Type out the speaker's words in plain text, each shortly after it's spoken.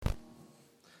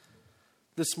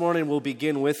This morning we'll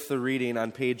begin with the reading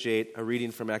on page 8, a reading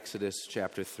from Exodus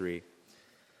chapter 3.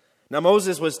 Now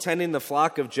Moses was tending the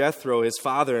flock of Jethro, his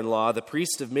father-in-law, the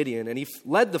priest of Midian, and he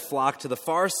led the flock to the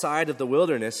far side of the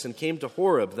wilderness and came to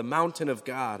Horeb, the mountain of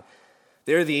God.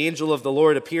 There the angel of the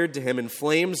Lord appeared to him in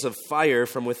flames of fire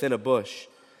from within a bush.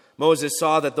 Moses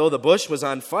saw that though the bush was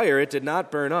on fire, it did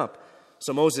not burn up.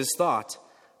 So Moses thought,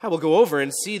 I will go over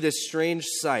and see this strange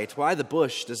sight, why the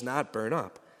bush does not burn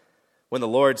up. When the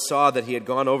Lord saw that he had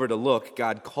gone over to look,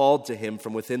 God called to him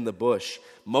from within the bush,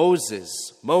 Moses,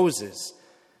 Moses.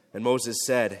 And Moses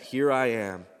said, Here I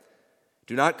am.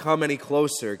 Do not come any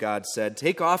closer, God said.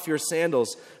 Take off your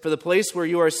sandals, for the place where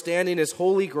you are standing is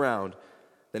holy ground.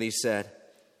 Then he said,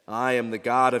 I am the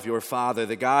God of your father,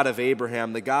 the God of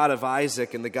Abraham, the God of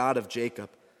Isaac, and the God of Jacob.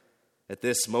 At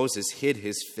this, Moses hid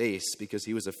his face because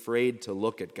he was afraid to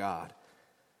look at God.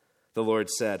 The Lord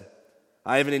said,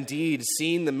 I have indeed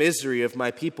seen the misery of my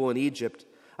people in Egypt.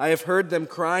 I have heard them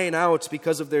crying out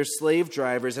because of their slave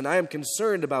drivers, and I am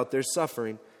concerned about their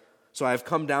suffering. So I have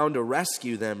come down to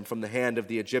rescue them from the hand of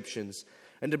the Egyptians,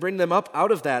 and to bring them up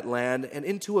out of that land and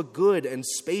into a good and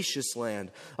spacious land,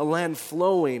 a land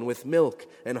flowing with milk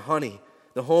and honey,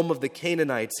 the home of the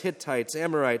Canaanites, Hittites,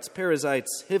 Amorites,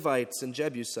 Perizzites, Hivites, and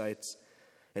Jebusites.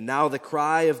 And now the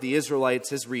cry of the Israelites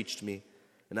has reached me,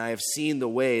 and I have seen the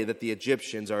way that the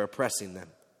Egyptians are oppressing them.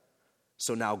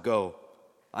 So now go,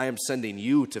 I am sending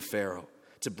you to Pharaoh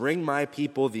to bring my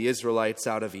people, the Israelites,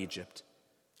 out of Egypt.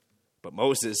 But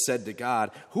Moses said to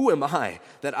God, Who am I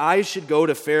that I should go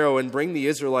to Pharaoh and bring the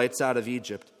Israelites out of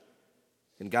Egypt?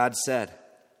 And God said,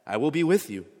 I will be with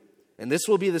you, and this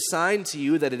will be the sign to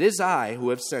you that it is I who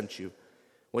have sent you.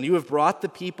 When you have brought the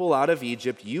people out of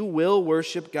Egypt, you will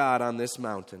worship God on this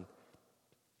mountain.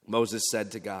 Moses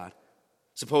said to God,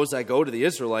 Suppose I go to the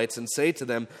Israelites and say to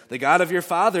them, The God of your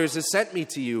fathers has sent me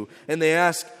to you. And they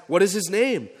ask, What is his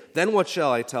name? Then what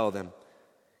shall I tell them?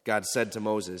 God said to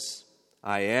Moses,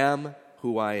 I am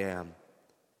who I am.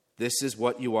 This is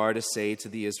what you are to say to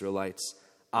the Israelites.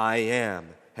 I am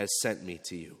has sent me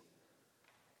to you.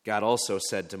 God also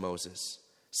said to Moses,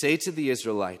 Say to the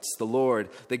Israelites, The Lord,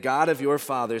 the God of your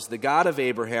fathers, the God of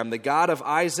Abraham, the God of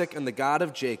Isaac, and the God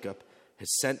of Jacob,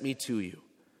 has sent me to you.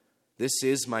 This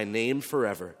is my name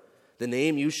forever, the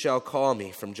name you shall call me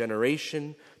from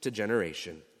generation to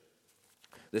generation.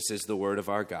 This is the word of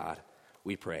our God.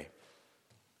 We pray.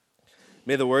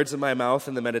 May the words of my mouth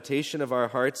and the meditation of our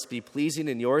hearts be pleasing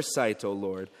in your sight, O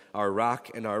Lord, our rock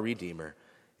and our redeemer.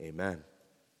 Amen.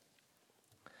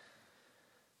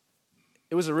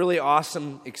 It was a really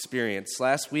awesome experience.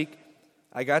 Last week,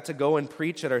 I got to go and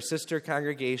preach at our sister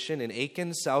congregation in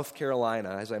Aiken, South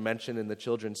Carolina, as I mentioned in the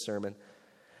children's sermon.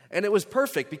 And it was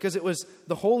perfect because it was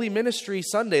the Holy Ministry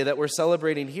Sunday that we're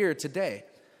celebrating here today.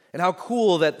 And how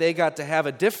cool that they got to have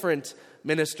a different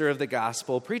minister of the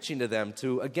gospel preaching to them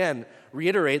to, again,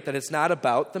 reiterate that it's not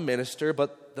about the minister,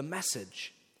 but the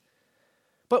message.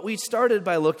 But we started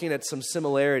by looking at some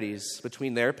similarities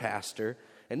between their pastor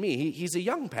and me. He's a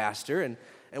young pastor, and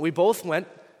we both went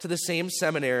to the same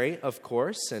seminary, of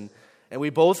course, and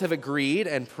we both have agreed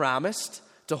and promised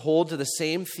to hold to the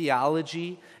same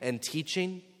theology and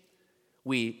teaching.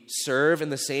 We serve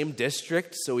in the same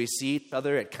district, so we see each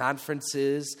other at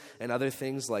conferences and other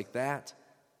things like that.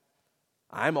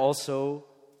 I'm also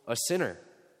a sinner,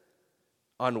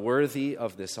 unworthy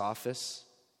of this office,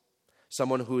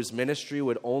 someone whose ministry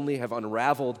would only have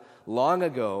unraveled long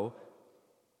ago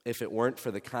if it weren't for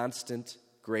the constant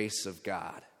grace of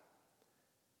God.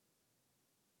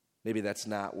 Maybe that's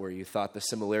not where you thought the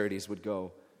similarities would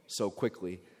go so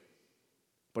quickly,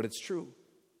 but it's true.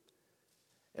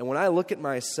 And when I look at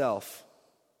myself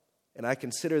and I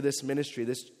consider this ministry,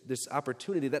 this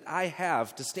opportunity that I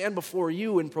have to stand before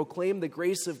you and proclaim the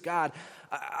grace of God,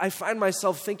 I find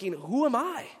myself thinking, who am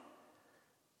I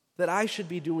that I should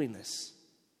be doing this?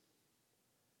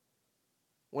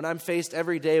 When I'm faced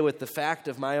every day with the fact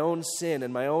of my own sin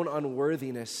and my own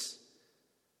unworthiness,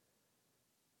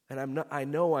 and I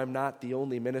know I'm not the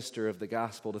only minister of the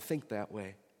gospel to think that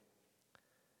way.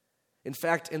 In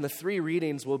fact, in the 3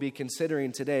 readings we'll be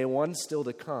considering today, one still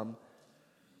to come,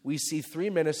 we see 3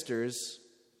 ministers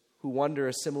who wonder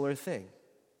a similar thing.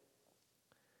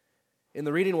 In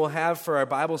the reading we'll have for our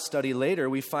Bible study later,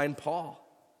 we find Paul,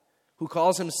 who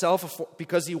calls himself,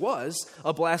 because he was,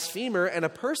 a blasphemer and a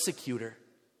persecutor.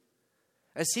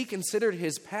 As he considered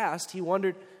his past, he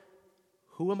wondered,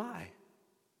 who am I?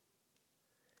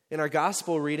 In our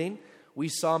gospel reading, we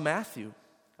saw Matthew,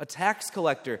 a tax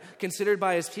collector, considered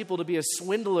by his people to be a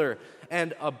swindler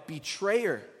and a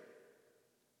betrayer.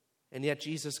 And yet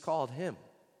Jesus called him.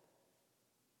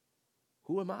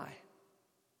 Who am I?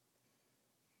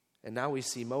 And now we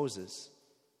see Moses,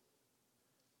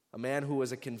 a man who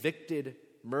was a convicted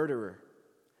murderer,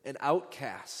 an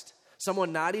outcast,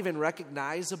 someone not even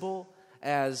recognizable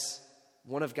as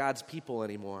one of God's people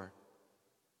anymore.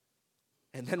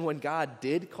 And then when God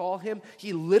did call him,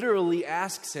 he literally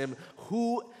asks him,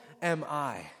 "Who am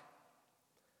I?"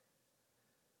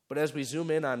 But as we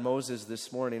zoom in on Moses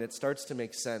this morning, it starts to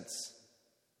make sense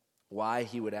why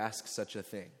he would ask such a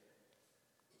thing.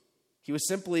 He was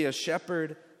simply a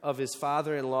shepherd of his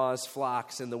father-in-law's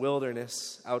flocks in the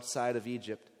wilderness outside of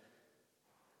Egypt.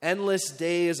 Endless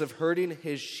days of herding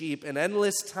his sheep, and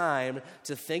endless time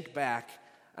to think back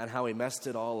on how he messed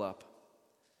it all up.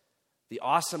 The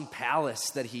awesome palace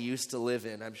that he used to live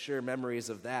in, I'm sure memories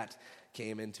of that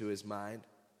came into his mind.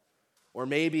 Or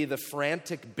maybe the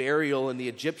frantic burial in the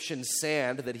Egyptian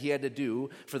sand that he had to do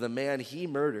for the man he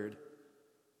murdered.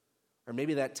 Or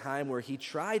maybe that time where he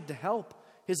tried to help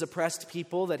his oppressed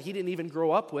people that he didn't even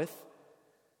grow up with,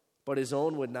 but his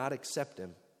own would not accept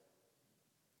him.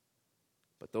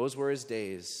 But those were his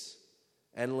days,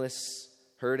 endless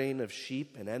herding of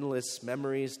sheep and endless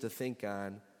memories to think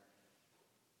on.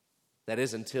 That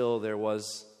is until there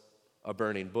was a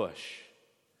burning bush.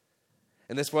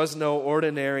 And this was no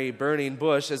ordinary burning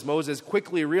bush, as Moses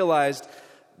quickly realized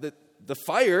that the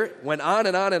fire went on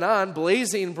and on and on,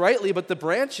 blazing brightly, but the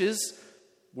branches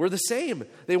were the same.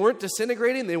 They weren't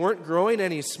disintegrating, they weren't growing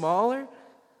any smaller.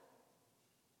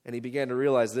 And he began to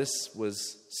realize this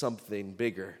was something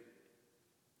bigger.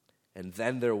 And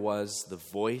then there was the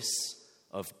voice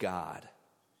of God.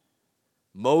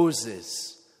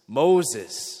 Moses,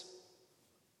 Moses,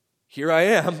 here I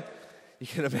am. You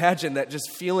can imagine that,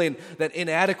 just feeling that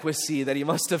inadequacy that he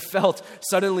must have felt,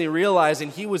 suddenly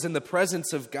realizing he was in the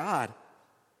presence of God.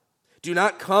 "Do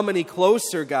not come any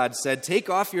closer," God said. "Take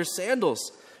off your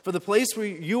sandals, for the place where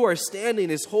you are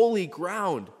standing is holy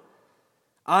ground.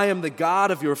 I am the God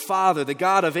of your father, the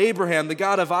God of Abraham, the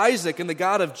God of Isaac, and the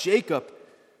God of Jacob."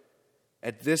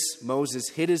 At this, Moses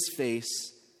hid his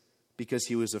face because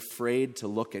he was afraid to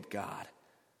look at God.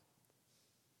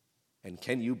 And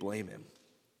can you blame him?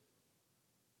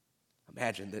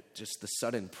 Imagine that, just the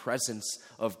sudden presence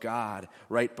of God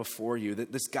right before you,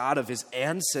 that this God of his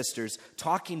ancestors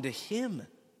talking to him.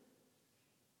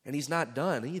 And he's not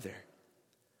done either.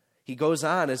 He goes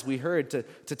on, as we heard, to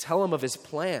tell him of his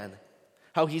plan,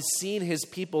 how he's seen his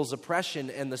people's oppression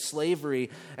and the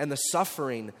slavery and the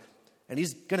suffering, and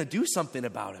he's going to do something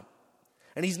about it.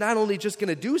 And he's not only just going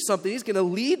to do something, he's going to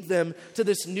lead them to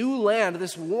this new land,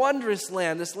 this wondrous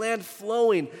land, this land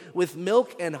flowing with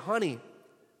milk and honey.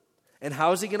 And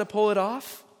how is he going to pull it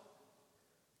off?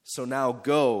 "So now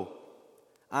go.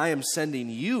 I am sending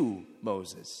you,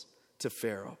 Moses, to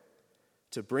Pharaoh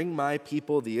to bring my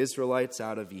people, the Israelites,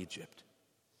 out of Egypt."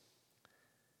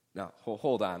 Now,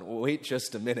 hold on. Wait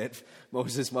just a minute.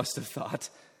 Moses must have thought.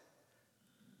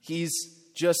 He's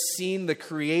just seen the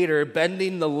Creator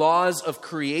bending the laws of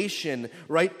creation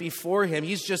right before him.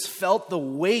 He's just felt the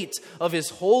weight of his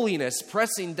holiness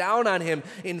pressing down on him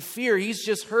in fear. He's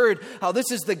just heard how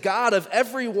this is the God of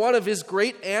every one of his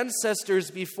great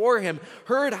ancestors before him.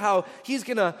 Heard how he's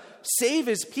going to save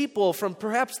his people from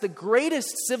perhaps the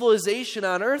greatest civilization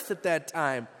on earth at that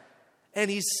time.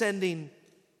 And he's sending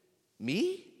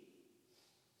me?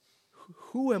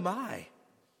 Who am I?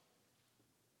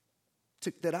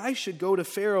 That I should go to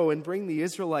Pharaoh and bring the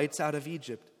Israelites out of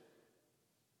Egypt,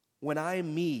 when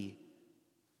I'm me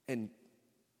and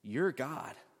you're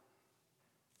God.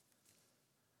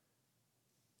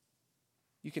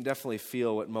 You can definitely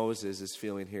feel what Moses is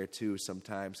feeling here too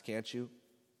sometimes, can't you?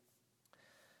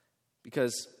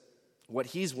 Because what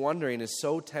he's wondering is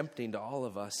so tempting to all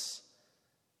of us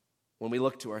when we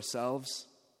look to ourselves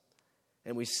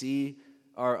and we see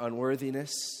our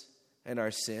unworthiness and our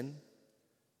sin.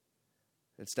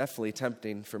 It's definitely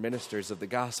tempting for ministers of the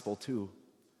gospel too,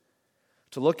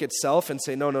 to look at self and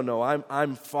say, no,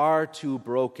 I'm far too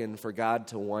broken for God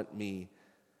to want me.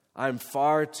 I'm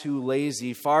far too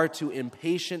lazy, far too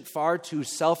impatient, far too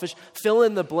selfish. Fill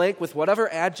in the blank with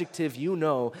whatever adjective you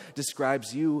know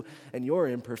describes you and your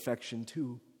imperfection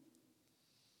too.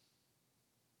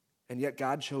 And yet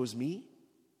God chose me.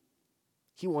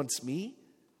 He wants me.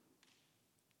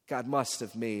 God must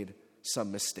have made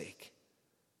some mistake.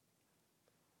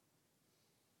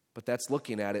 But that's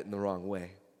looking at it in the wrong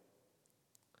way.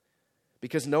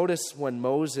 Because notice when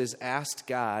Moses asked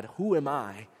God, "Who am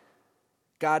I?"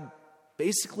 God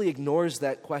basically ignores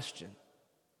that question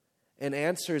and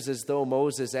answers as though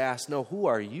Moses asked, "No, who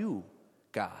are you,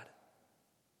 God?"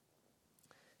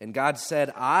 And God said,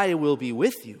 "I will be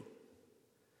with you."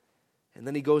 And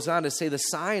then he goes on to say the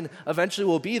sign eventually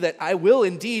will be that I will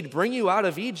indeed bring you out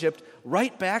of Egypt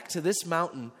right back to this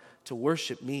mountain to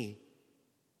worship me.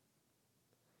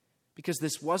 Because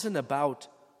this wasn't about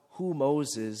who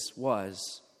Moses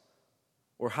was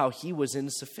or how he was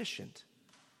insufficient.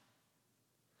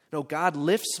 No, God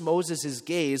lifts Moses'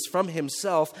 gaze from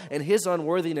himself and his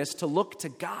unworthiness to look to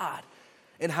God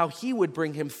and how he would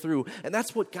bring him through. And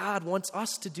that's what God wants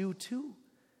us to do too.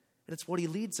 And it's what he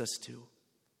leads us to.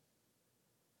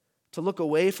 To look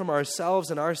away from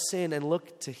ourselves and our sin and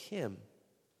look to him,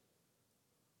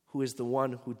 who is the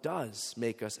one who does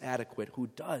make us adequate, who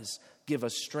does give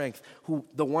us strength,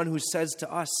 the one who says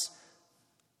to us,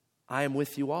 I am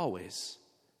with you always,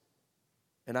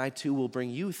 and I too will bring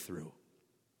you through.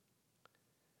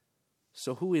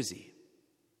 So who is he?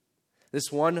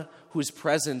 This one whose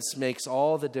presence makes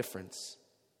all the difference.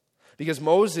 Because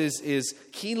Moses is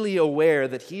keenly aware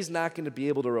that he's not going to be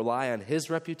able to rely on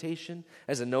his reputation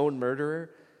as a known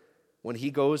murderer when he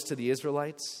goes to the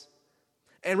Israelites.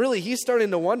 And really, he's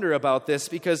starting to wonder about this,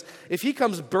 because if he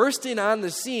comes bursting on the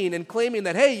scene and claiming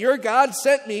that, hey, your God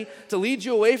sent me to lead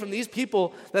you away from these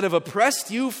people that have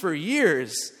oppressed you for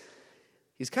years,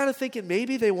 he's kind of thinking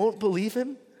maybe they won't believe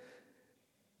him.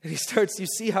 And you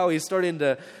see how he's starting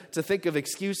to think of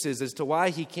excuses as to why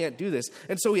he can't do this.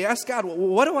 And so he asks God, well,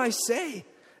 what do I say?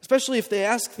 Especially if they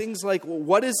ask things like, well,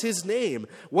 what is his name?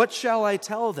 What shall I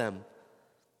tell them?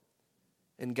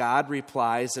 And God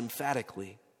replies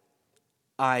emphatically,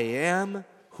 I am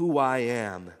who I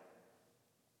am.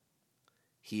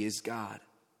 He is God.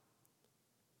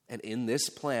 And in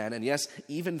this plan, and yes,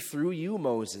 even through you,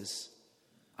 Moses,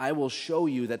 I will show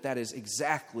you that that is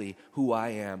exactly who I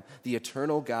am, the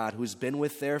eternal God who's been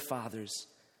with their fathers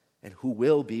and who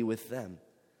will be with them.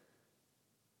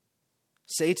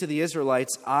 Say to the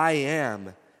Israelites, I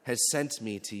am has sent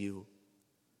me to you,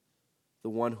 the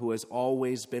one who has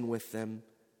always been with them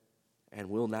and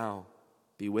will now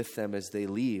be with them as they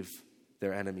leave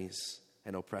their enemies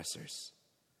and oppressors.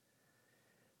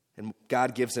 And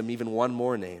God gives them even one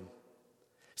more name.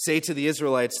 Say to the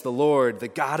Israelites, the Lord, the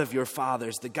God of your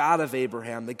fathers, the God of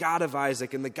Abraham, the God of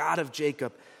Isaac, and the God of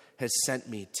Jacob has sent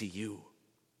me to you.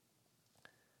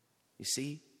 You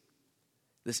see,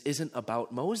 this isn't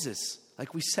about Moses,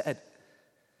 like we said.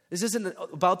 This isn't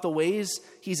about the ways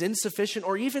he's insufficient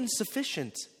or even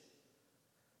sufficient.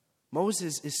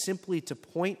 Moses is simply to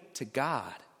point to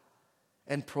God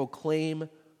and proclaim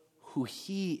who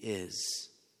he is.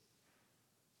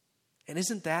 And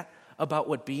isn't that about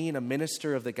what being a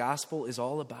minister of the gospel is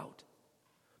all about?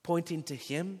 Pointing to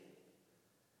him.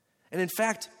 And in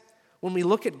fact, when we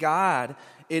look at God,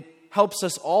 it helps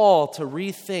us all to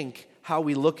rethink how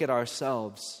we look at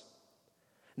ourselves.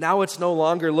 Now it's no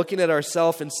longer looking at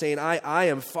ourselves and saying, I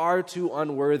am far too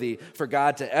unworthy for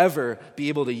God to ever be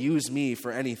able to use me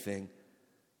for anything.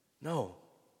 No.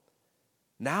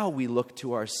 Now we look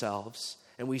to ourselves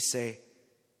and we say,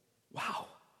 wow,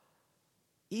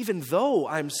 even though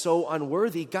I'm so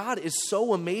unworthy, God is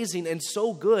so amazing and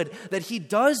so good that he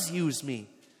does use me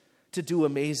to do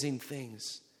amazing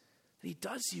things. That he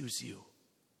does use you.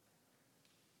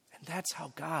 And that's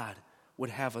how God would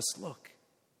have us look.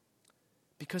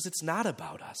 Because it's not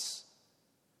about us,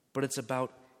 but it's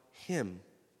about him.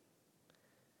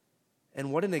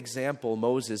 And what an example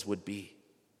Moses would be,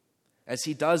 as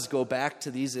he does go back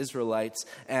to these Israelites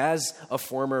as a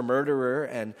former murderer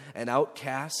and an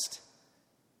outcast.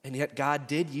 And yet God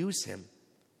did use him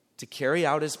to carry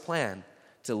out his plan,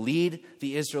 to lead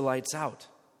the Israelites out.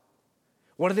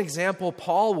 What an example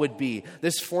Paul would be,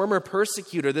 this former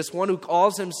persecutor, this one who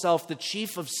calls himself the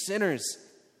chief of sinners.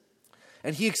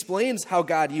 And he explains how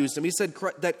God used him. He said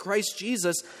that Christ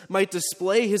Jesus might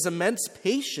display his immense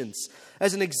patience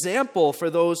as an example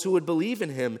for those who would believe in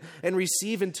him and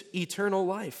receive eternal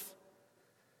life.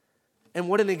 And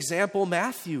what an example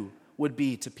Matthew would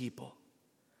be to people.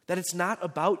 That it's not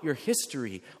about your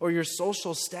history or your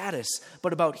social status,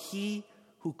 but about he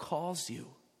who calls you.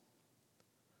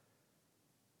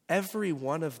 Every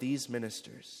one of these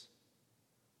ministers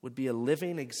would be a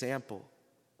living example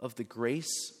of the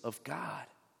grace of God.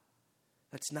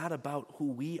 That's not about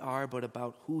who we are, but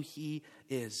about who he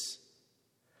is.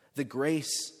 The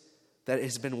grace that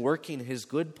has been working his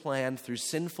good plan through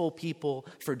sinful people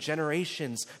for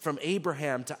generations, from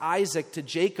Abraham to Isaac to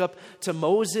Jacob to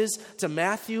Moses to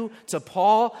Matthew to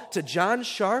Paul to John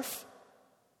Scharf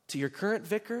to your current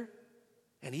vicar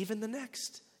and even the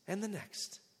next and the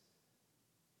next.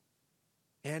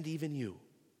 And even you,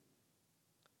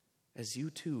 as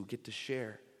you too get to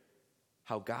share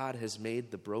how God has made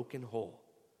the broken whole,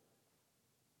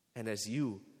 and as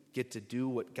you get to do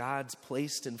what God's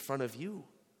placed in front of you,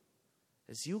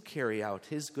 as you carry out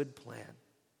his good plan,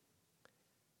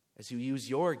 as you use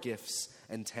your gifts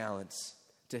and talents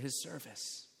to his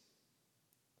service.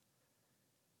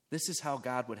 This is how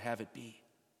God would have it be.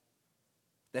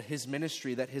 That his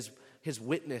ministry, that his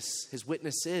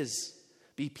witnesses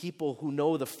be people who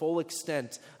know the full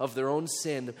extent of their own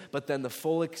sin, but then the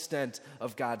full extent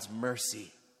of God's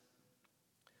mercy.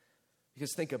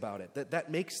 Because think about it,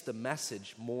 that makes the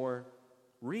message more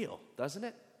real, doesn't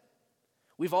it?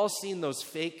 We've all seen those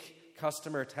fake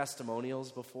customer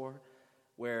testimonials before,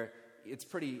 where it's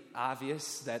pretty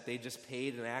obvious that they just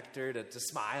paid an actor to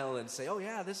smile and say, oh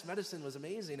yeah, this medicine was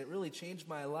amazing, it really changed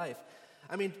my life.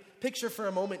 I mean, picture for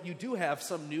a moment you do have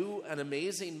some new and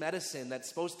amazing medicine that's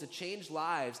supposed to change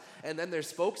lives, and then their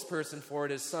spokesperson for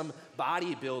it is some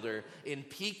bodybuilder in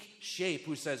peak shape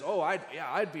who says, oh,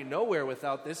 I'd be nowhere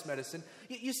without this medicine.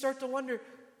 You start to wonder,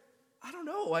 I don't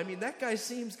know. I mean, that guy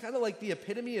seems kind of like the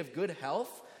epitome of good health.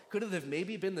 Could it have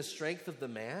maybe been the strength of the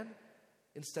man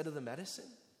instead of the medicine?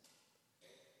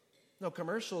 No,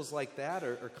 commercials like that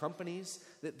or companies,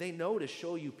 that they know to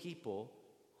show you people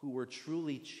who were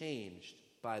truly changed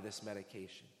by this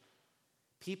medication.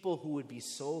 People who would be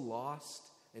so lost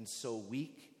and so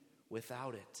weak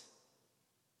without it.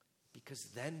 Because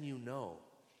then you know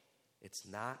it's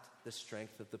not the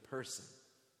strength of the person,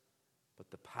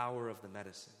 but the power of the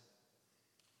medicine.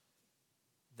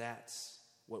 That's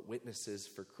what witnesses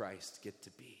for Christ get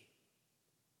to be.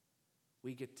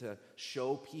 We get to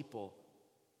show people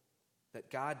that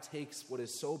God takes what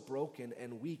is so broken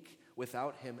and weak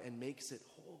without him and makes it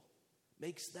whole,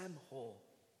 makes them whole.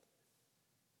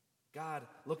 God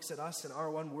looks at us in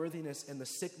our unworthiness and the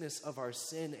sickness of our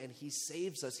sin, and he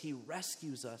saves us, he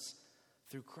rescues us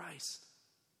through Christ.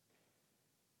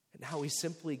 And now we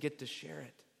simply get to share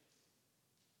it.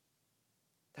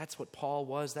 That's what Paul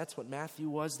was, that's what Matthew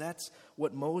was, that's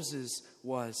what Moses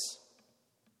was.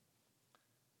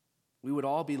 We would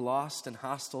all be lost and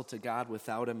hostile to God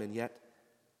without him, and yet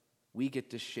we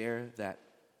get to share that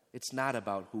it's not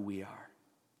about who we are,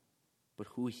 but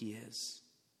who he is.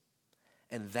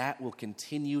 And that will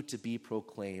continue to be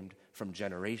proclaimed from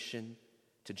generation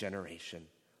to generation.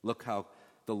 Look how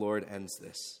the Lord ends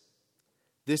this.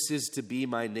 This is to be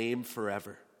my name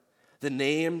forever, the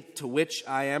name to which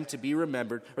I am to be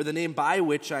remembered, or the name by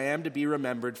which I am to be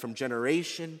remembered from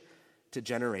generation to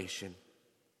generation.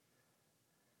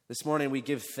 This morning we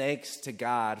give thanks to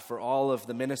God for all of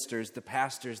the ministers, the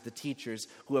pastors, the teachers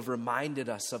who have reminded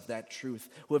us of that truth,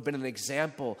 who have been an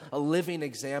example, a living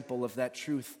example of that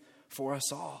truth for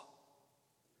us all.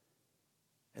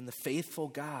 And the faithful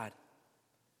God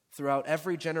throughout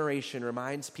every generation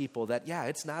reminds people that, yeah,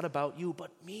 it's not about you,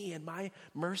 but me and my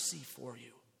mercy for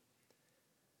you.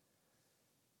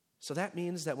 So that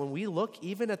means that when we look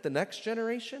even at the next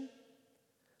generation,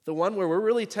 the one where we're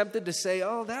really tempted to say,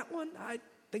 oh, that one, I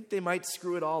think they might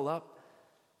screw it all up.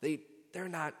 They're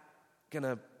not going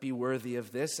to be worthy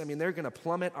of this. I mean, they're going to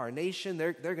plummet our nation.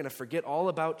 They're going to forget all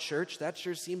about church. That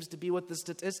sure seems to be what the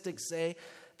statistics say.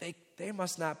 They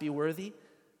must not be worthy.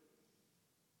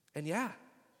 And yeah,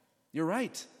 you're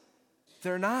right.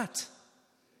 They're not.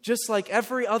 Just like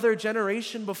every other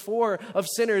generation before of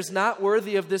sinners not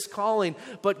worthy of this calling.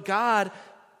 But God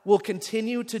will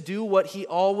continue to do what he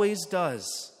always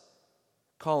does,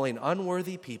 calling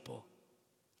unworthy people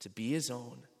to be his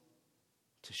own,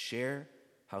 to share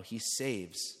how he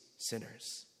saves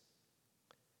sinners.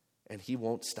 And he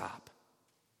won't stop.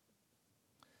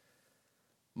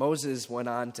 Moses went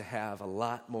on to have a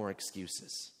lot more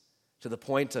excuses, to the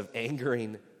point of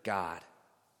angering God.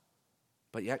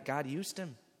 But yet God used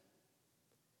him.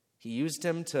 He used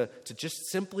him to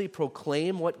just simply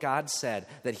proclaim what God said,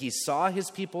 that he saw his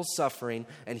people suffering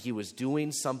and he was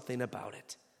doing something about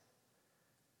it.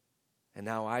 And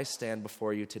now I stand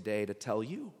before you today to tell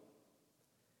you,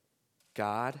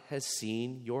 God has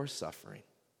seen your suffering.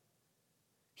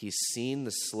 He's seen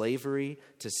the slavery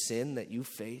to sin that you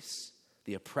face,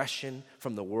 the oppression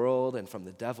from the world and from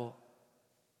the devil,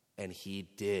 and he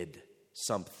did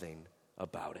something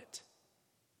about it.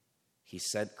 He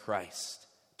sent Christ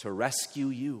to rescue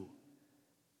you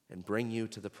and bring you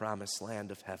to the promised land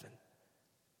of heaven.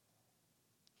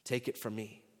 Take it from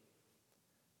me,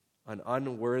 an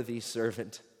unworthy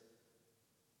servant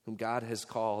whom God has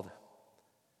called,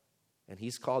 and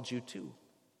he's called you too,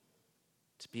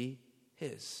 to be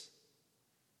his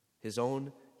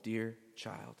own dear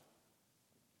child.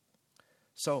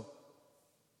 So,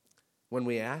 when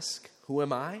we ask, who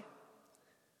am I?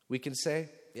 We can say,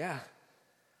 yeah,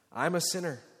 I'm a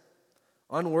sinner,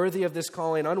 unworthy of this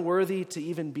calling, unworthy to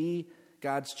even be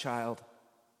God's child.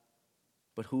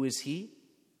 But who is he?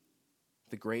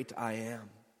 The great I am.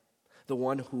 the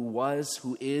one who was,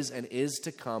 who is, and is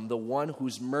to come, the one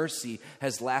whose mercy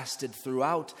has lasted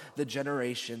throughout the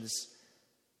generations,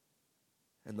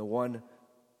 and the one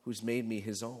who's made me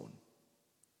his own.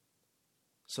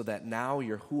 So that now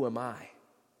your who am I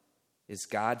is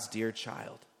God's dear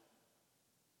child.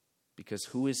 Because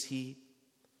who is he?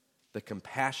 The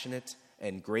compassionate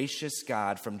and gracious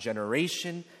God from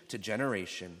generation to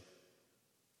generation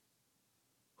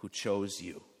who chose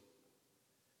you.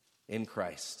 In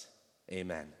Christ,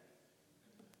 amen.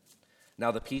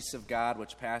 Now the peace of God,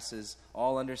 which passes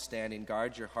all understanding,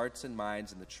 guard your hearts and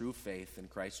minds in the true faith in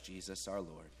Christ Jesus our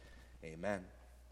Lord. Amen.